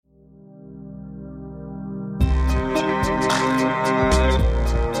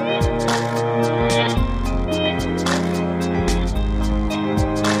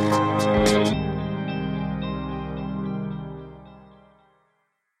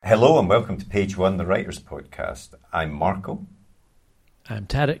Hello and welcome to Page One, the Writers' Podcast. I'm Marco. I'm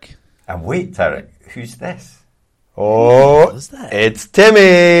Tarek. And wait, Tarek, who's this? Oh, it's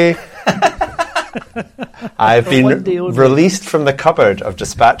Timmy! I've been released from the cupboard of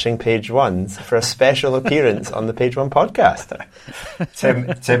dispatching Page Ones for a special appearance on the Page One podcast.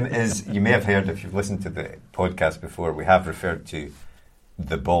 Tim is, you may have heard if you've listened to the podcast before, we have referred to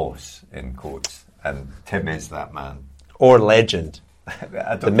the boss in quotes, and Tim is that man. Or legend.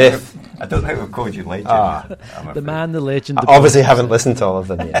 The myth. I don't think we've called you legend. The man, the legend. I obviously haven't listened to all of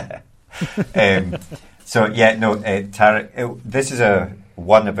them yet. Tarek, this is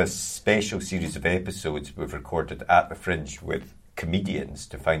one of a special series of episodes we've recorded at the Fringe with comedians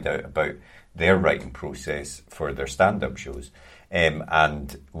to find out about their writing process for their stand-up shows.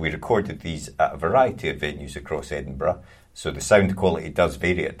 And we recorded these at a variety of venues across Edinburgh. So the sound quality does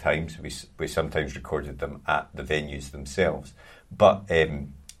vary at times. We sometimes recorded them at the venues themselves. But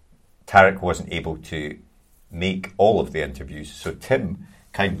Tarek wasn't able to make all of the interviews, so Tim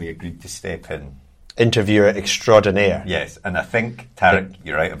kindly agreed to step in. Interviewer extraordinaire. Yes, and I think, Tarek,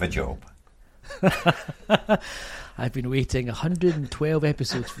 you're out of a job. I've been waiting 112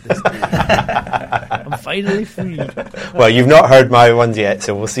 episodes for this day. I'm finally free. Well, you've not heard my ones yet,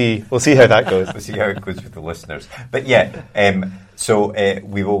 so we'll see how that goes. We'll see how it goes with the listeners. But yeah,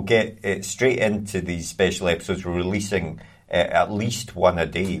 we will get straight into these special episodes. We're releasing at least one a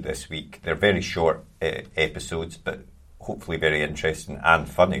day this week. They're very short episodes, but hopefully very interesting and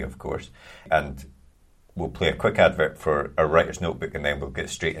funny, of course. And we'll play a quick advert for our writer's notebook, and then we'll get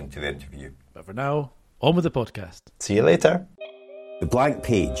straight into the interview. But for now, on with the podcast. See you later. The blank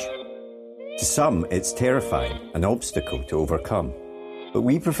page. To some, it's terrifying, an obstacle to overcome. But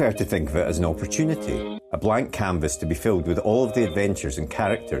we prefer to think of it as an opportunity, a blank canvas to be filled with all of the adventures and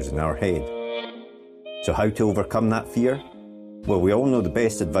characters in our head. So how to overcome that fear? Well, we all know the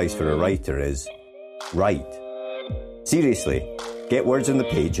best advice for a writer is write. Seriously, get words on the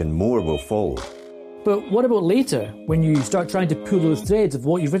page and more will follow. But what about later, when you start trying to pull those threads of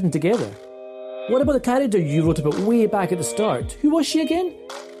what you've written together? What about the character you wrote about way back at the start? Who was she again?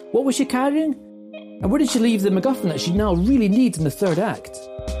 What was she carrying? And where did she leave the MacGuffin that she now really needs in the third act?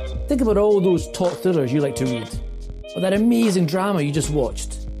 Think about all those top thrillers you like to read, or that amazing drama you just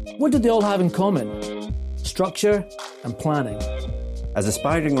watched. What did they all have in common? Structure and planning. As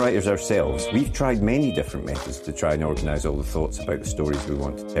aspiring writers ourselves, we've tried many different methods to try and organise all the thoughts about the stories we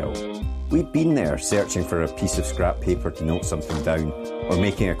want to tell. We've been there searching for a piece of scrap paper to note something down, or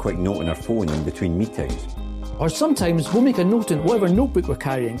making a quick note on our phone in between meetings. Or sometimes we'll make a note in whatever notebook we're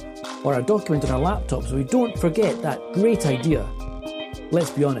carrying, or a document on our laptop so we don't forget that great idea. Let's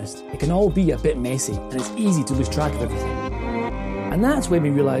be honest, it can all be a bit messy, and it's easy to lose track of everything. And that's when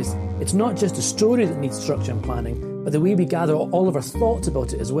we realise it's not just a story that needs structure and planning, but the way we gather all of our thoughts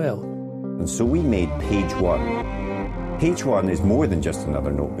about it as well. And so we made Page One. Page One is more than just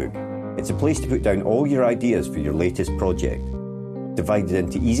another notebook. It's a place to put down all your ideas for your latest project, divided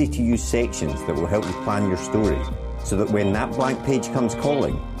into easy-to-use sections that will help you plan your story, so that when that blank page comes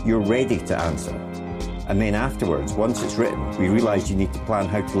calling, you're ready to answer. And then afterwards, once it's written, we realised you need to plan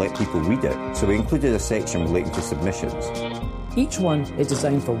how to let people read it, so we included a section relating to submissions. Each one is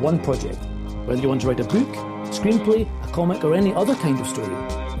designed for one project, whether you want to write a book, screenplay, a comic, or any other kind of story.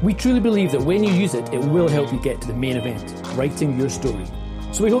 We truly believe that when you use it, it will help you get to the main event, writing your story.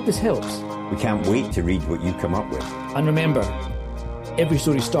 So we hope this helps. We can't wait to read what you come up with. And remember, every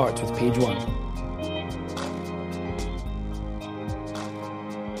story starts with Page One.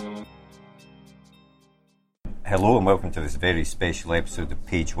 Hello and welcome to this very special episode of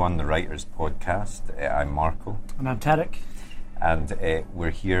Page One, the Writers' Podcast. I'm Marco. And I'm Tarek. And we're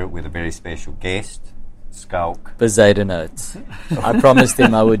here with a very special guest, Schalk Bezuidenhout. I promised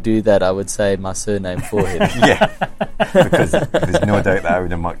him I would do that. I would say my surname for him. Yeah, because there's no doubt that I would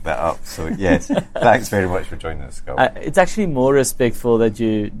have mucked that up. So yes, thanks very much for joining us, Schalk. It's actually more respectful that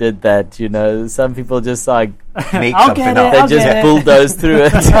you did that. You know, some people just like make something up. They just bulldoze through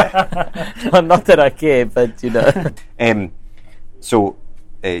it. Well, not that I care, but you know. So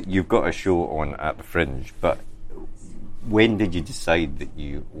you've got a show on at the Fringe, but when did you decide that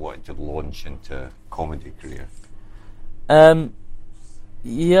you wanted to launch into a comedy career? I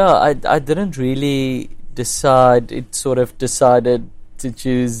didn't really decide. It sort of decided to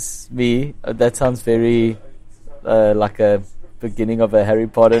choose me. That sounds very like a beginning of a Harry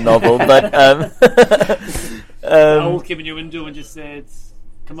Potter novel, but Owl came in your window and just said,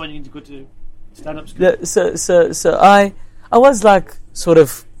 "Come on, you need to go to Stand-up school. So I was like sort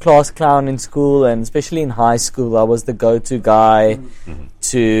of class clown in school, and especially in high school, I was the go-to guy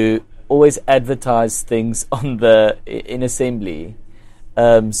to always advertise things in assembly.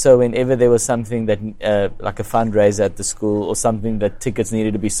 So whenever there was something that like a fundraiser at the school or something that tickets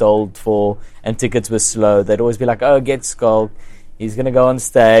needed to be sold for, and tickets were slow, they'd always be like, "Oh, get Schalk. He's going to go on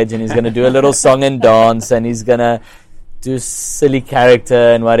stage and he's going to do a little song and dance, and he's going to do silly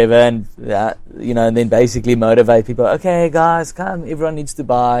character and whatever," and and then basically motivate people. Okay, guys, come! Everyone needs to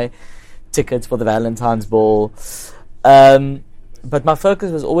buy tickets for the Valentine's Ball. But my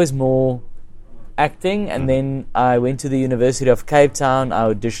focus was always more acting, and then I went to the University of Cape Town.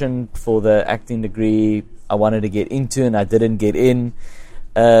 I auditioned for the acting degree I wanted to get into, and I didn't get in.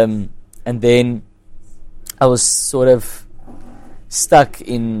 And then I was sort of stuck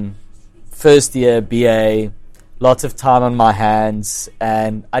in first year BA. Lots of time on my hands,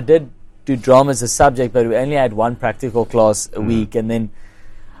 and I did do drama as a subject, but we only had one practical class a week, and then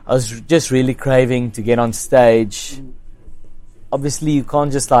I was just really craving to get on stage. Obviously, you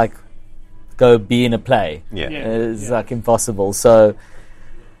can't just like go be in a play. It's like impossible. So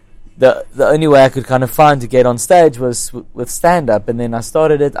the only way I could kind of find to get on stage was with stand-up, and then I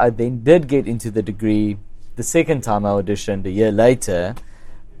started it. I then did get into the degree the second time I auditioned a year later,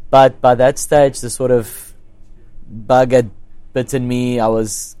 but by that stage, the sort of bug had bitten me. I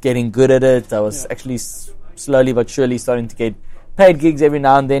was getting good at it. I was actually slowly but surely starting to get paid gigs every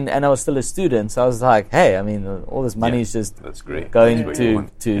now and then, and I was still a student. So I was like, hey, I mean, all this money is just going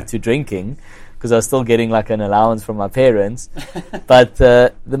to drinking, because I was still getting like an allowance from my parents. But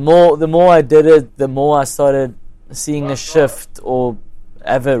the more I did it, the more I started seeing a shift, or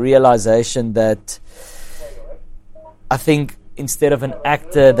have a realization that I think instead of an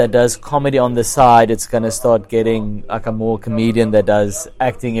actor that does comedy on the side, it's going to start getting like a more comedian that does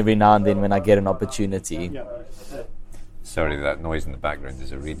acting every now and then when I get an opportunity. Sorry, that noise in the background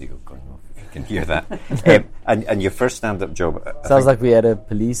is a radio going off. If you can hear that. And your first stand-up job... Sounds like we had a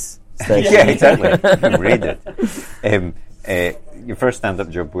police station. Yeah, exactly. You raided. Your first stand-up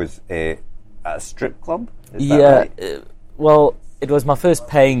job was at a strip club? Is that right? Well, it was my first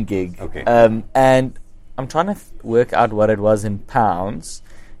paying gig. Okay. And I'm trying to work out what it was in pounds.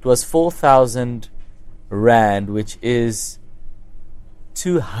 It was 4,000 rand, which is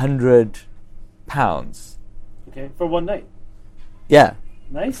 200 pounds. Okay, for one night. Yeah.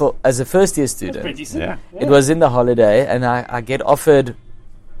 Nice. As a first year student. That's pretty decent. Yeah. It was in the holiday, and I get offered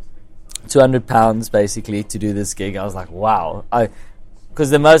 £200 basically to do this gig. I was like, wow. Because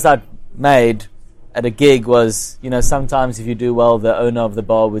the most I'd made at a gig was, sometimes if you do well, the owner of the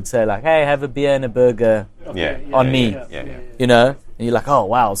bar would say like, hey, have a beer and a burger on me. And you're like, oh,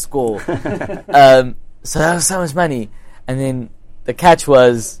 wow, score. So that was so much money. And then the catch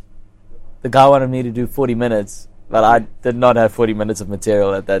was the guy wanted me to do 40 minutes, but I did not have 40 minutes of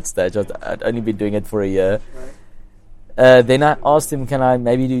material at that stage. I'd only been doing it for a year. Then I asked him, can I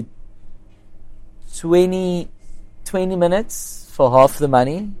maybe do 20 minutes for half the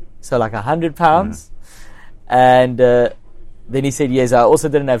money? So like £100. And then he said yes. I also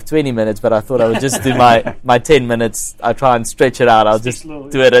didn't have 20 minutes, but I thought I would just do my 10 minutes. I'll try and stretch it out. I'll just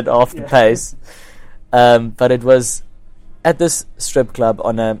do it at half the pace. But it was at this strip club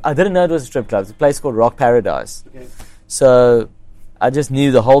I didn't know it was a strip club. It's a place called Rock Paradise. Okay. So I just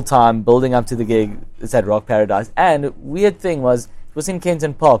knew the whole time building up to the gig, it's at Rock Paradise. And the weird thing was, it was in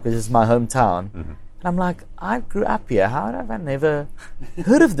Kenton Park, which is my hometown. And I'm like, I grew up here. How have I never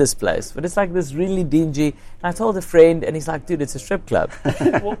heard of this place? But it's like this really dingy. And I told a friend, and he's like, dude, it's a strip club.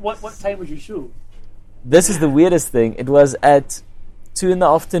 What time was your show? This is the weirdest thing. It was at 2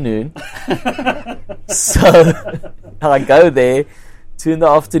 p.m. So I go there, 2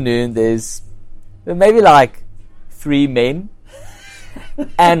 p.m. There's maybe like 3 men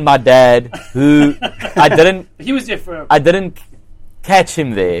and my dad, who he was there for... I didn't catch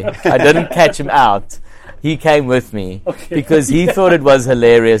him there. I didn't catch him out. He came with me because he thought it was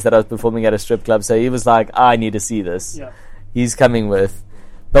hilarious that I was performing at a strip club. So he was like, I need to see this. Yeah. He's coming with.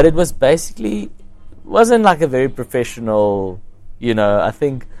 But it was basically, wasn't like a very professional, I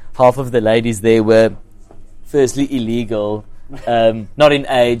think half of the ladies there were firstly illegal, not in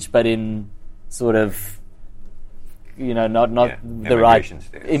age, but in sort of, not the right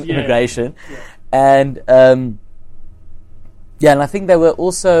immigration. And, and I think they were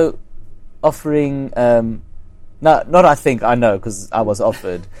also offering, I know because I was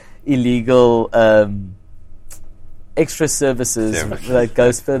offered illegal extra services that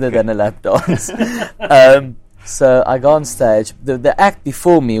goes further than a lap dance. So I go on stage. The act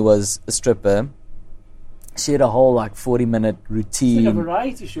before me was a stripper. she had a whole 40-minute It's routine. like a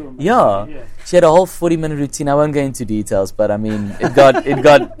variety show. Man. Yeah. She had a whole 40-minute routine. I won't go into details, but I mean, it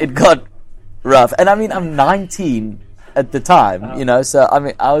got rough. And I mean, I'm 19 at the time, so I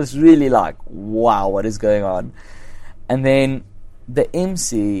mean, I was really like, wow, what is going on? And then the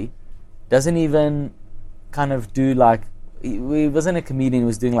MC doesn't even kind of do he wasn't a comedian, he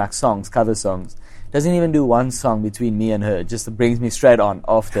was doing songs, cover songs. Doesn't even do one song between me and her, just brings me straight on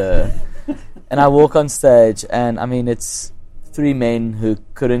after. And I walk on stage, and I mean, it's three men who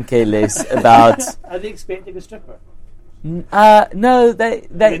couldn't care less about. Are they expecting a stripper? No, they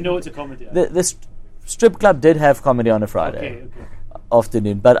know it's a comedy. The strip club did have comedy on a Friday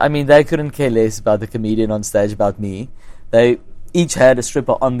afternoon, but I mean, they couldn't care less about the comedian on stage, about me. They each had a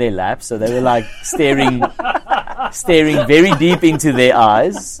stripper on their lap, so they were staring very deep into their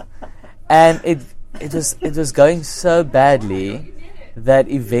eyes, and it was going so badly that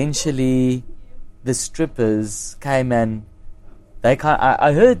eventually the strippers came, and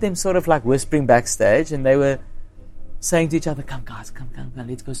I heard them sort of whispering backstage, and they were saying to each other, come guys, come,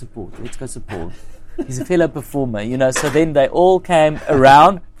 let's go support. He's a fellow performer, so then they all came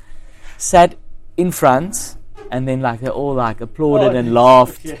around, sat in front, and then they all applauded and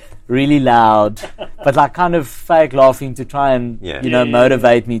laughed really loud, but kind of fake laughing to try and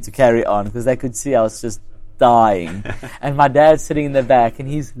motivate me to carry on, because they could see I was just dying. And my dad's sitting in the back, and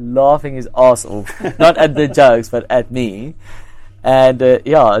he's laughing his ass off, not at the jokes but at me. And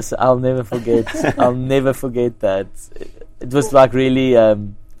so I'll never forget that. It was really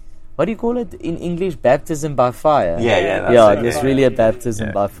what do you call it in English? Baptism by fire. It was really a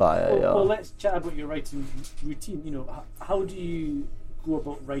baptism by fire. Well, let's chat about your writing routine. How do you go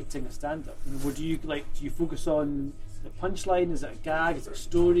about writing a stand-up? Do you focus on the punchline? Is it a gag? Is it a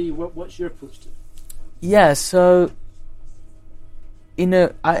story? What's your approach to it? Yeah, so I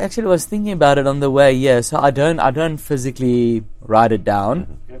actually was thinking about it on the way. Yeah, so I don't physically write it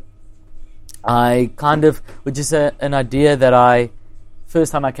down. Okay. I kind of, which is an idea that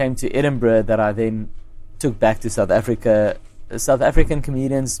first time I came to Edinburgh, that I then took back to South Africa. South African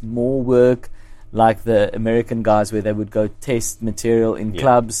comedians more work like the American guys, where they would go test material in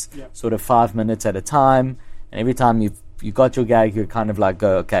clubs, sort of 5 minutes at a time, and every time you got your gag, you kind of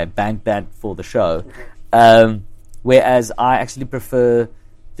go, okay, bank that for the show. Whereas I actually prefer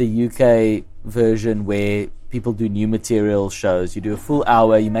the UK version, where people do new material shows. You do a full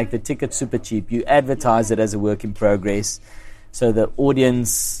hour, you make the ticket super cheap, you advertise it as a work in progress, so the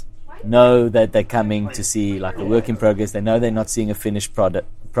audience know that they're coming to see a work in progress. They know they're not seeing a finished product.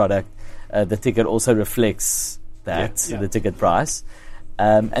 The ticket also reflects that, the ticket price.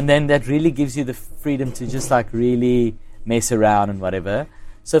 And then that really gives you the freedom to just really mess around and whatever.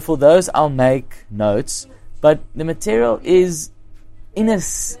 So for those, I'll make notes. But the material is in a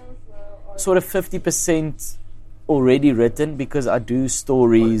sort of 50% already written, because I do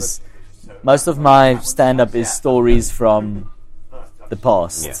stories. Most of my stand-up is stories from the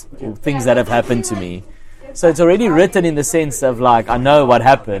past, or things that have happened to me. So it's already written in the sense of I know what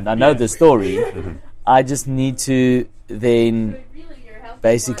happened, I know the story. I just need to then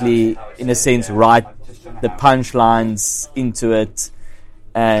basically, in a sense, write the punchlines into it,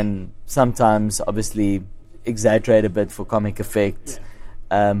 and sometimes obviously exaggerate a bit for comic effect.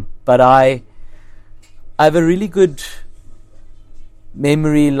 But I have a really good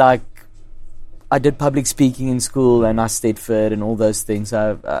memory. I did public speaking in school, and I Stedford and all those things.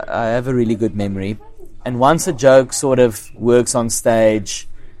 I have a really good memory. And once a joke sort of works on stage,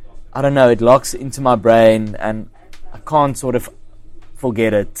 I don't know, it locks into my brain, and I can't sort of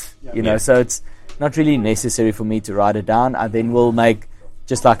forget it, so it's not really necessary for me to write it down. I then will make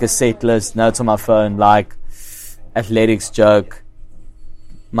just a set list, notes on my phone, athletics joke,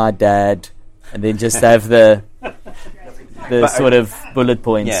 my dad, and then just have the sort of bullet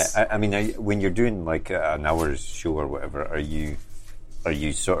points. Yeah, I mean, when you're doing an hour's show or whatever, are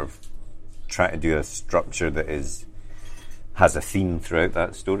you sort of trying to do a structure that has a theme throughout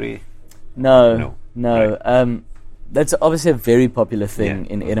that story? No. Right. That's obviously a very popular thing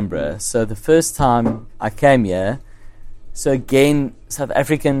in Edinburgh. So the first time I came here, so again, South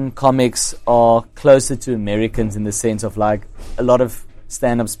African comics are closer to Americans in the sense of a lot of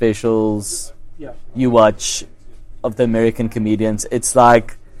stand-up specials you watch of the American comedians. It's the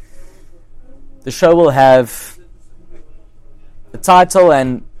show will have a title,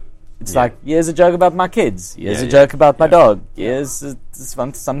 and it's here's a joke about my kids, here's a joke about my dog, here's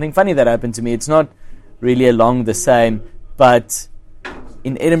something funny that happened to me. It's not really along the same, but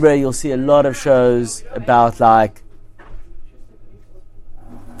in Edinburgh you'll see a lot of shows about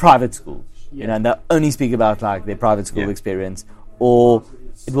private school, and they only speak about their private school experience, or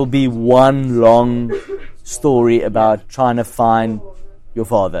it will be one long story about trying to find your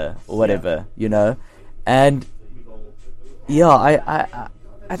father or whatever, you know. And yeah, I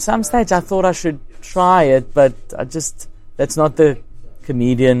at some stage I thought I should try it, but that's not the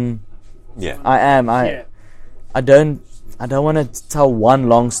comedian I am. I don't want to tell one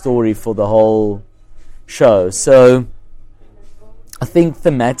long story for the whole show. So I think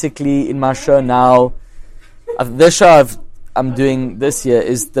thematically in my show now, the show I'm doing this year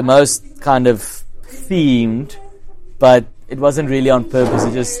is the most kind of themed, but it wasn't really on purpose.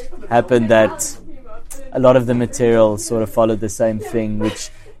 It just happened that a lot of the material sort of followed the same thing, which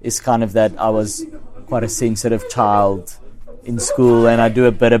is kind of that I was quite a sensitive child in school, and I do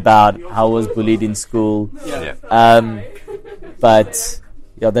a bit about how I was bullied in school. But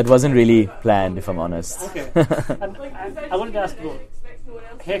yeah, that wasn't really planned, if I'm honest. Okay. And I wanted to ask about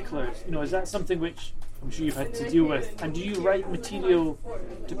hecklers. You know, is that something which I'm sure you've had to deal with? And do you write material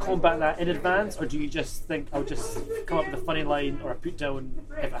to combat that in advance, or do you just think, I'll just come up with a funny line or a put down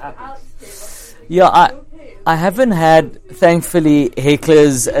if it happens? Yeah, I haven't had, thankfully,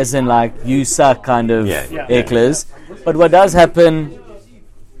 hecklers as in like you suck kind of hecklers. But what does happen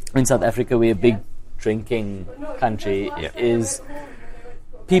in South Africa, we're a big drinking country, is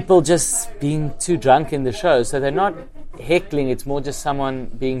people just being too drunk in the show. So they're not heckling, it's more just someone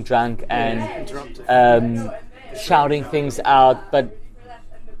being drunk and shouting things out. But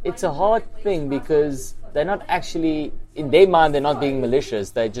it's a hard thing because they're not actually, in their mind, they're not being malicious.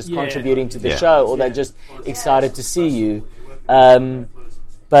 They're just contributing to the show, or they're just excited to see you.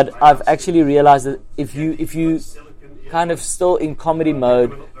 But I've actually realized that if you kind of still in comedy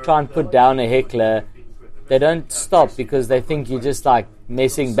mode try and put down a heckler, they don't stop because they think you're just like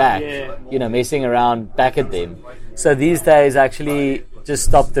messing back, you know, messing around back at them. So these days, actually just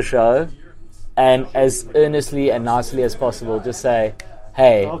stop the show and as earnestly and nicely as possible, just say,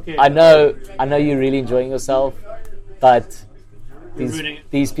 hey, I know you're really enjoying yourself, but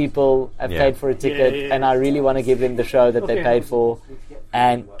these people have paid for a ticket and I really want to give them the show that they paid for.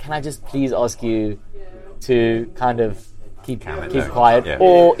 And can I just please ask you to kind of keep quiet?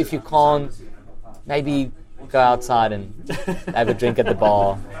 Or if you can't, maybe go outside and have a drink at the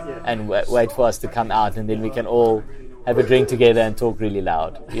bar and wait for us to come out, and then we can all have a drink together and talk really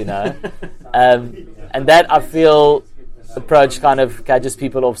loud, you know. And that, I feel, approach kind of catches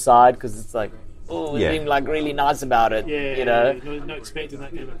people offside because it's like, oh, we're being like really nice about it, you know. Not expecting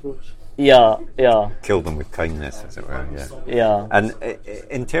that kind of approach. Yeah. Kill them with kindness, as it were. Yeah. And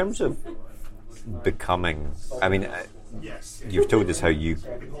in terms of becoming, I mean, you've told us how you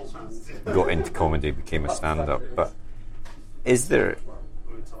got into comedy, became a stand-up, but is there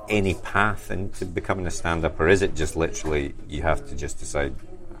any path into becoming a stand-up, or is it just literally you have to just decide,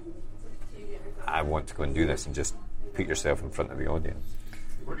 I want to go and do this, and just put yourself in front of the audience?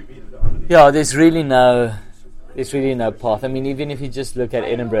 Yeah, there's really no path. I mean, even if you just look at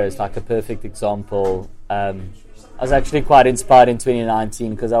Edinburgh, it's like a perfect example. I was actually quite inspired in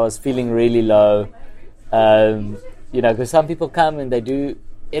 2019 because I was feeling really low. You know, because some people come and they do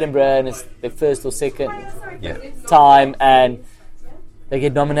Edinburgh and it's their first or second time, and they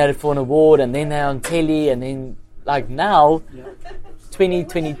get nominated for an award, and then they're on telly, and then like now,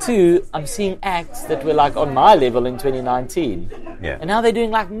 2022, I'm seeing acts that were like on my level in 2019, and now they're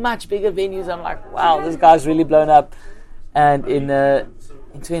doing like much bigger venues. I'm like, wow, this guy's really blown up. And in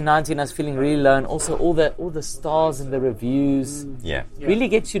 2019, I was feeling really low, and also all the stars and the reviews really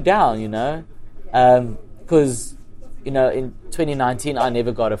gets you down, you know, because. You know, in 2019, I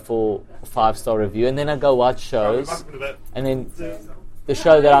never got a 4 or 5-star review, and then I go watch shows, and then the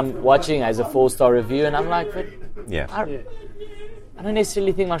show that I'm watching has a 4-star review, and I'm like, but I don't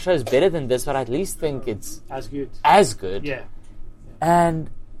necessarily think my show is better than this, but I at least think it's as good. Yeah.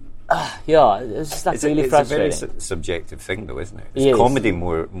 And it's just like really frustrating. It's a very subjective thing, though, isn't it? It's comedy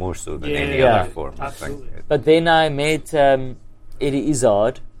more so than any other form. Absolutely. I think. But then I met Eddie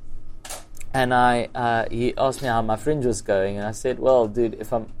Izzard. And he asked me how my fringe was going, and I said, "Well, dude,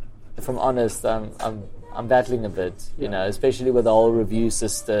 if I'm honest, I'm battling a bit, you know, especially with the whole review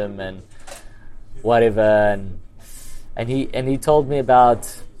system and whatever." And he told me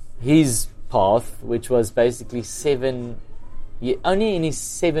about his path, which was basically only in his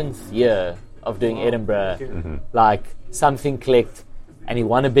 7th year of doing Edinburgh, like something clicked, and he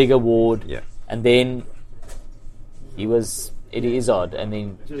won a big award, and then he was Eddie Izzard, and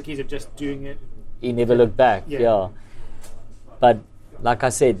then so the case of just doing it, he never looked back. But like I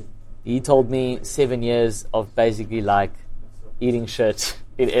said, he told me 7 years of basically like eating shit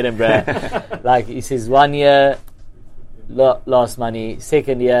in Edinburgh. Like he says, 1 year lost money,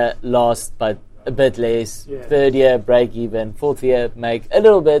 2nd year lost, but a bit less. Yeah. Third year, break even. Fourth year, make a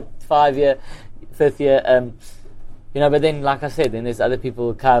little bit. Fifth year, but then, like I said, then there's other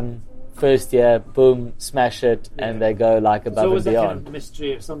people who come, first year, boom, smash it, and they go like above so and that beyond. kind of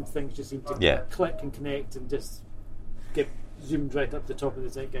mystery of some things just seem to click and connect and just get zoomed right up the top of the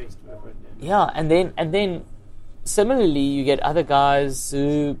zeitgeist. Yeah, and then similarly, you get other guys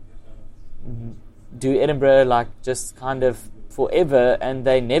who do Edinburgh like just kind of forever, and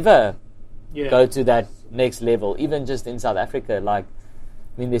they never go to that next level, even just in South Africa. Like,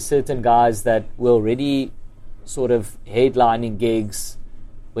 I mean, there's certain guys that were already sort of headlining gigs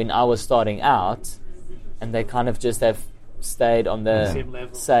when I was starting out, and they kind of just have stayed on the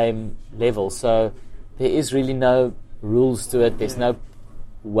same level. So there is really no rules to it. There's no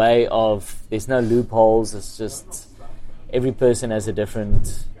there's no loopholes. It's just every person has a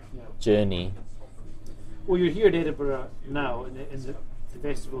different journey. Well, you're here at Edinburgh now in the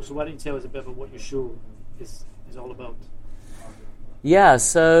festival, so why don't you tell us a bit about what your show is all about? Yeah,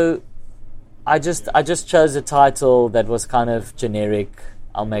 so I just chose a title that was kind of generic.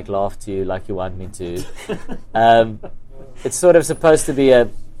 I'll make laugh to you like you want me to. It's sort of supposed to be a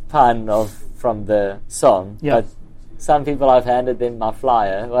pun from the song, but some people, I've handed them my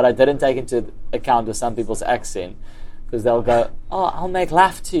flyer. What I didn't take into account was some people's accent, because they'll go, "Oh, I'll make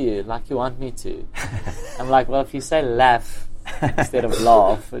laugh to you like you want me to." I'm like, well, if you say laugh instead of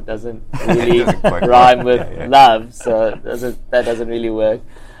laugh, it doesn't really rhyme with love, so that doesn't really work.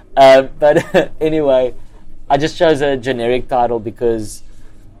 But anyway, I just chose a generic title because,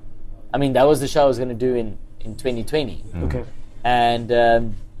 I mean, that was the show I was going to do in 2020. Okay.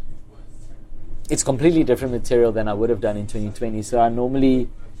 And it's completely different material than I would have done in 2020. So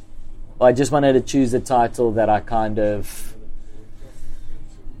I just wanted to choose a title that I kind of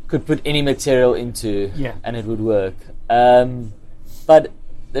could put any material into, and it would work. But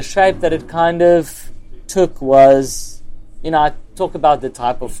the shape that it kind of took was, I talk about the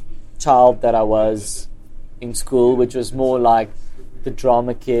type of child that I was in school, which was more like the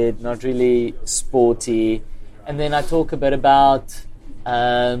drama kid, not really sporty. And then I talk a bit about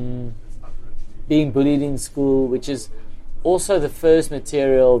being bullied in school, which is also the first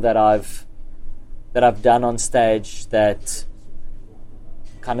material that I've done on stage that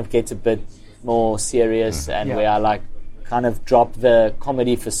kind of gets a bit more serious and where I like kind of drop the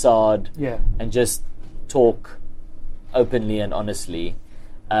comedy facade and just talk openly and honestly.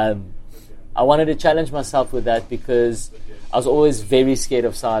 I wanted to challenge myself with that because I was always very scared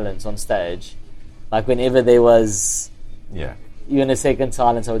of silence on stage. Like whenever there was even a second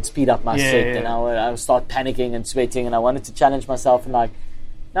silence, I would speed up my set and I would start panicking and sweating, and I wanted to challenge myself and like,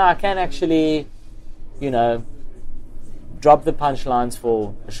 no, I can actually, drop the punchlines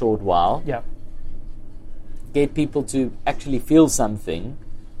for a short while. Yeah. Get people to actually feel something,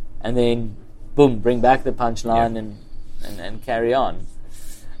 and then boom, bring back the punchline and carry on.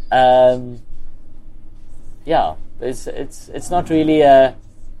 It's not really a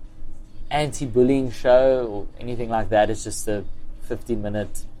anti-bullying show or anything like that. It's just a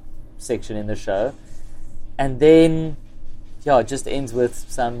 15-minute section in the show, and then it just ends with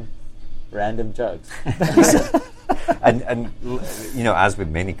some random jokes. and as with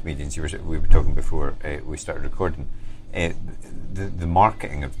many comedians, we were talking before we started recording, the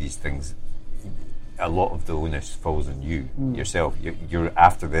marketing of these things, a lot of the onus falls on you yourself. You're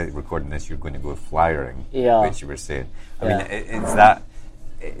after recording this, you're going to go flyering, which you were saying. I mean,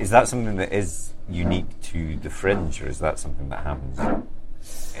 is that something that is unique to the Fringe, or is that something that happens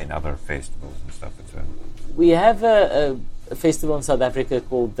in other festivals and stuff as well? We have a festival in South Africa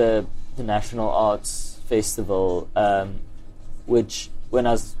called the National Arts Festival, which when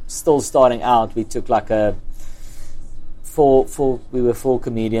I was still starting out, we took like we were four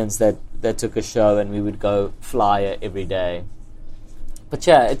comedians that took a show, and we would go flyer every day. But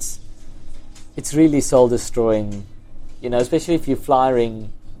it's really soul destroying, especially if you're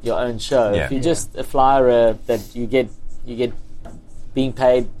flyering your own show. If you're just a flyer that you get being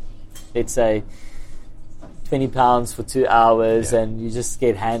paid, let's say £20 for 2 hours, and you just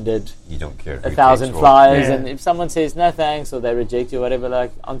get handed you don't care 1,000 flyers, and if someone says no thanks or they reject you or whatever,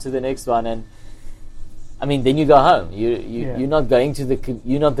 like on to the next one. And I mean, then you go home. You're not going to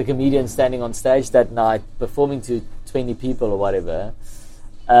you're not the comedian standing on stage that night performing to 20 people or whatever.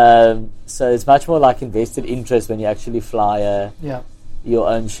 So it's much more like invested interest when you actually fly your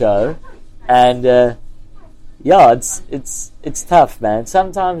own show, and it's tough, man.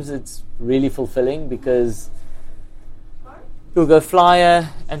 Sometimes it's really fulfilling because you'll go flyer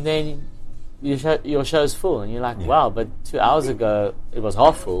and then your show's full, and you're like, wow, but 2 hours ago it was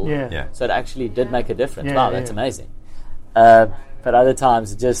half full, so it actually did make a difference. Wow, that's amazing. But other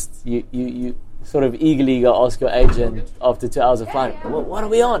times, just you sort of eagerly go ask your agent after 2 hours of flying, what are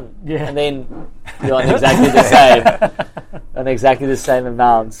we on? Yeah. And then you're on exactly the same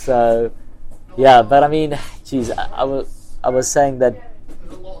amount. So yeah, but I mean, geez, I was saying that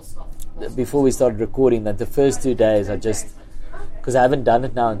before we started recording, that the first 2 days because I haven't done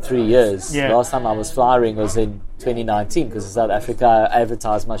it now in 3 years. Yeah. Last time I was flying was in 2019, because in South Africa I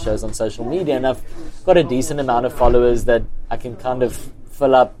advertise my shows on social media, and I've got a decent amount of followers that I can kind of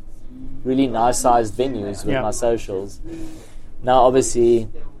fill up really nice sized venues with my socials. Now obviously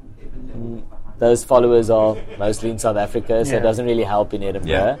those followers are mostly in South Africa, so it doesn't really help in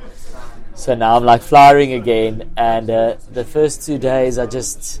Edinburgh. Yeah. So now I'm like flying again, and the first 2 days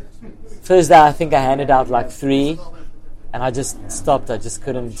first day I think I handed out like 3, and I just stopped. I just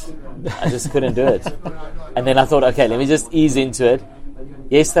couldn't do it. And then I thought, okay, let me just ease into it.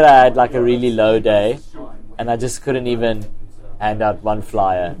 Yesterday I had like a really low day, and I just couldn't even hand out one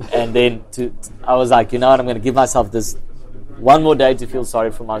flyer. And then I was like, you know what, I'm going to give myself this one more day to feel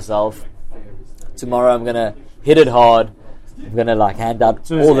sorry for myself. Tomorrow I'm going to hit it hard. I'm going to like hand out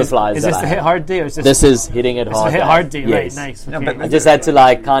all the flyers. Is this the hit hard day, or is this is hitting it hard? It's the hit hard day, yes. right? Nice. No, Okay. but I just had to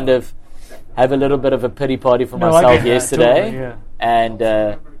like kind of have a little bit of a pity party for myself yesterday, totally, and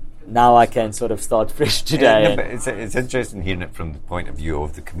now I can sort of start fresh today. No, but it's interesting hearing it from the point of view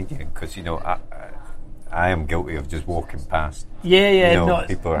of the comedian, because I am guilty of just walking past.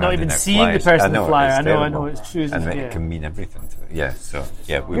 People are not handing even out seeing flyers. the person in the flyer. It's I know, terrible. it's true. And it can mean everything to it. Yeah, so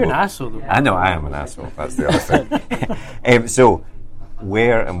yeah, You're an asshole, though. I know I am an asshole. That's the other thing. So,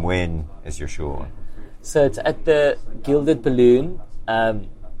 where and when is your show on? So it's at the Gilded Balloon.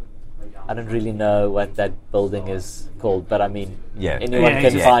 I don't really know what that building is called, but I mean, anyone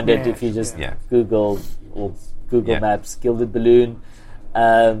can find it if you just Google Maps Gilded Balloon,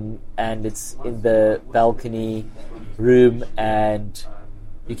 and it's in the balcony room, and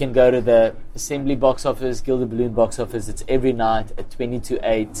you can go to the Assembly box office, Gilded Balloon box office. It's every night at 20 to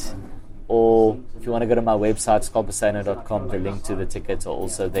 8, or if you want to go to my website, schalkbezuidenhout.com, the link to the tickets are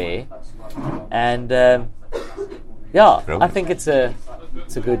also there. And I think it's a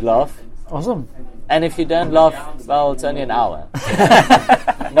good laugh. Awesome. And if you don't laugh, well, it's only an hour.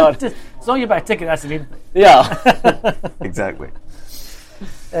 As long as you buy a ticket, that's the main thing. Yeah. Exactly.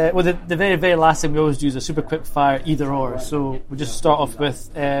 Well, the very, very last thing we always do is a super quick fire either or. So we'll just start off with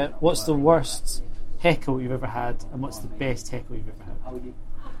what's the worst heckle you've ever had, and what's the best heckle you've ever had?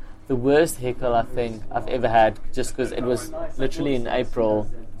 The worst heckle I think I've ever had, just because it was literally in April,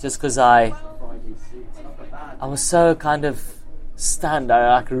 just because I was so kind of stunned.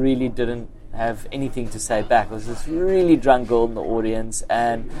 I really didn't have anything to say back. There was this really drunk girl in the audience,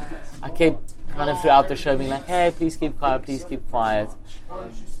 and I kept kind of throughout the show being like, hey, please keep quiet.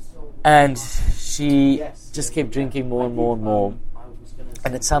 And she just kept drinking more and more and more.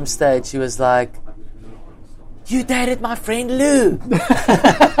 And at some stage she was like, you dated my friend Lou. And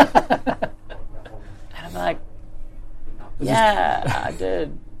I'm like, yeah, I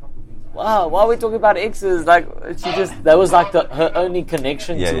did. Wow, why are we talking about exes? Like, that was like her only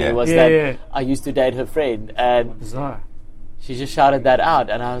connection to me was that I used to date her friend, and bizarre. She just shouted that out,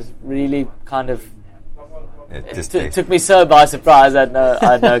 and I was really kind of. It took me so by surprise. I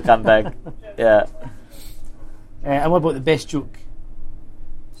had no comeback. Yeah. And what about the best joke?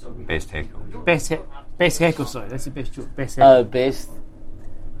 Best heckle. Best heckle. Sorry, that's the best joke. Best heckle. Best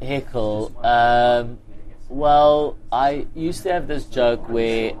heckle. Well, I used to have this joke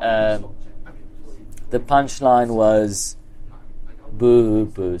where the punchline was boo hoo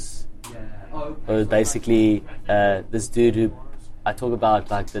poos. It was basically this dude who I talk about,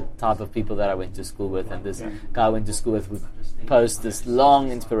 like the type of people that I went to school with, and this guy I went to school with would post this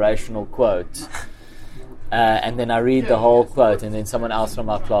long inspirational quote, and then I read the whole quote, and then someone else from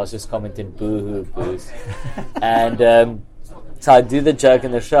our class just commented boo hoo poos. And so I do the joke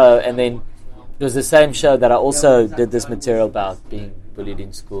in the show, and then it was the same show that I also did this material about being bullied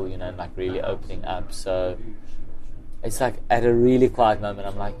in school, and like really opening up. So it's like at a really quiet moment,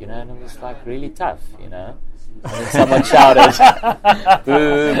 I'm like, and it was like really tough, And then someone shouted,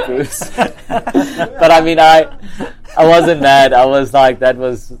 boo, boos. But I mean, I wasn't mad. I was like, that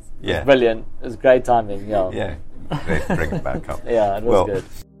was brilliant. It was great timing, Yeah, bring it back up. Yeah, it was good.